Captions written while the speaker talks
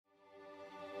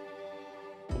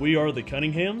We are the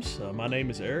Cunninghams. My name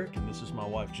is Eric, and this is my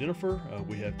wife Jennifer.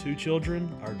 We have 2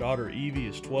 children. Our daughter Evie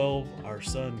is 12, our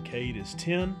son Cade is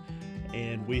 10,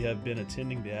 and we have been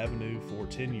attending the Avenue for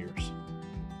 10 years.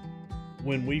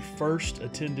 When we first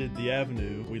attended the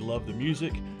Avenue, we loved the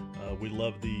music, we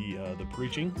loved the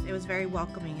preaching. It was very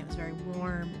welcoming, it was very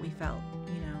warm. We felt,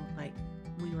 like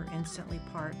we were instantly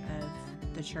part of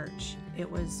the church. It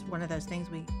was one of those things,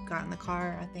 we got in the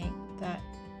car, I think, that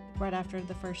right after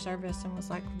the first service and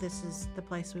was like, this is the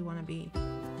place we want to be.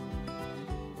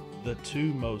 The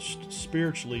 2 most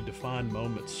spiritually defined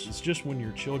moments is just when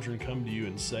your children come to you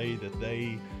and say that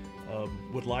they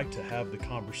would like to have the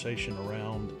conversation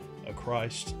around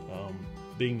Christ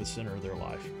being the center of their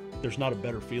life. There's not a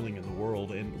better feeling in the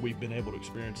world, and we've been able to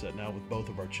experience that now with both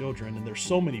of our children, and there's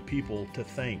so many people to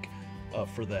thank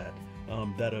for that.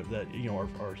 That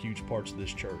are huge parts of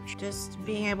this church. Just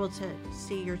being able to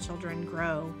see your children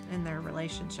grow in their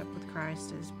relationship with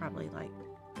Christ is probably like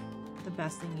the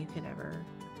best thing you could ever,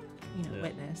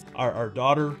 witness. Our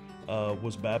daughter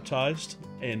was baptized,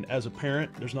 and as a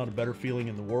parent, there's not a better feeling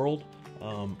in the world.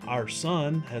 Our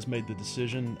son has made the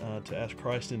decision to ask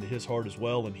Christ into his heart as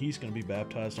well, and he's going to be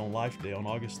baptized on Life Day on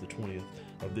August the 20th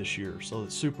of this year. So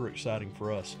it's super exciting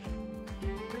for us.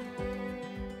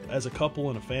 As a couple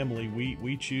and a family,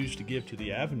 we choose to give to the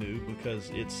Avenue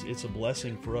because it's a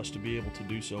blessing for us to be able to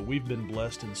do so. We've been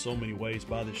blessed in so many ways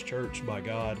by this church, by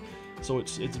God. So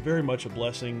it's very much a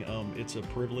blessing. It's a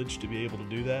privilege to be able to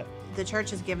do that. The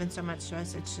church has given so much to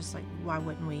us. It's just like, why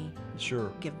wouldn't we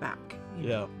give back?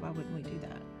 Why wouldn't we do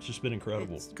that? It's just been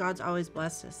incredible. God's always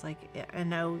blessed us. Like, I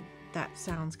know that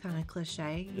sounds kind of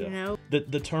cliche,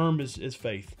 The term is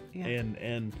faith, yeah.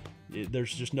 and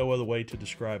there's just no other way to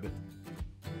describe it.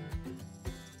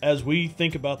 As we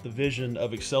think about the vision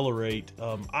of Accelerate,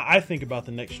 I think about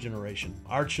the next generation.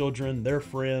 Our children, their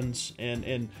friends,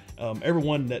 and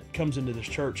everyone that comes into this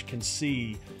church can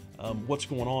see what's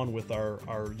going on with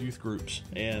our youth groups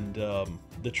and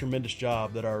the tremendous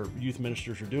job that our youth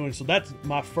ministers are doing. So that's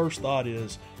my first thought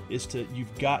is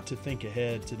you've got to think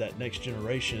ahead to that next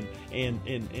generation and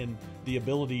the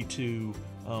ability to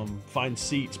find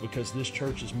seats, because this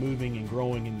church is moving and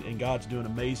growing and God's doing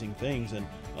amazing things. And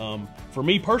for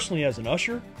me personally, as an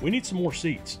usher, we need some more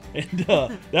seats, and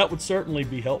that would certainly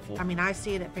be helpful. I mean, I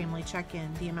see it at Family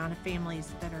Check-In, the amount of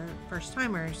families that are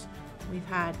first-timers. We've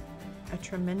had a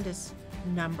tremendous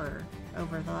number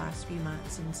over the last few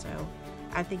months, and so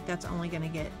I think that's only going to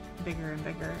get bigger and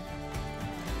bigger.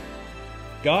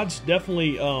 God's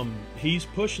definitely he's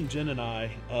pushing Jen and I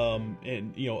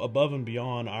and above and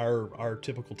beyond our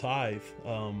typical tithe,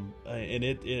 and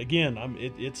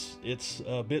it's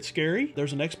a bit scary.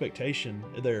 There's an expectation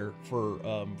there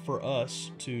for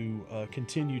us to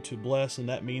continue to bless, and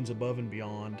that means above and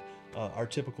beyond our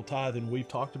typical tithe. And we've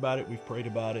talked about it, we've prayed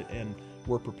about it, and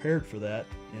we're prepared for that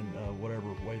in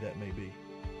whatever way that may be.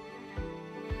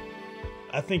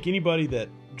 I think anybody that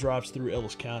drives through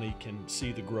Ellis County can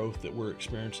see the growth that we're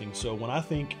experiencing. So when I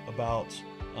think about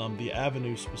the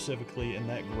Avenue specifically and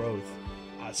that growth,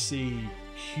 I see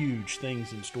huge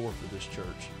things in store for this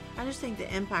church. I just think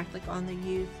the impact, like on the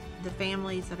youth, the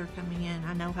families that are coming in,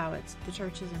 I know how the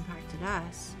church has impacted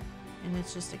us. And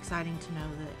it's just exciting to know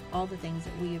that all the things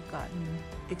that we have gotten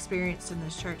experienced in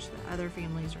this church, that other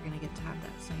families are going to get to have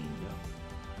that same.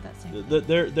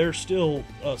 There's still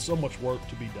so much work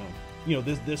to be done.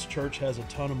 This church has a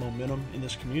ton of momentum in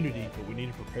this community, but we need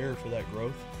to prepare for that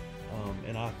growth.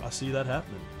 And I see that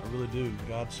happening. I really do.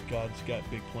 God's got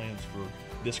big plans for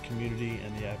this community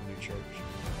and the Avenue Church.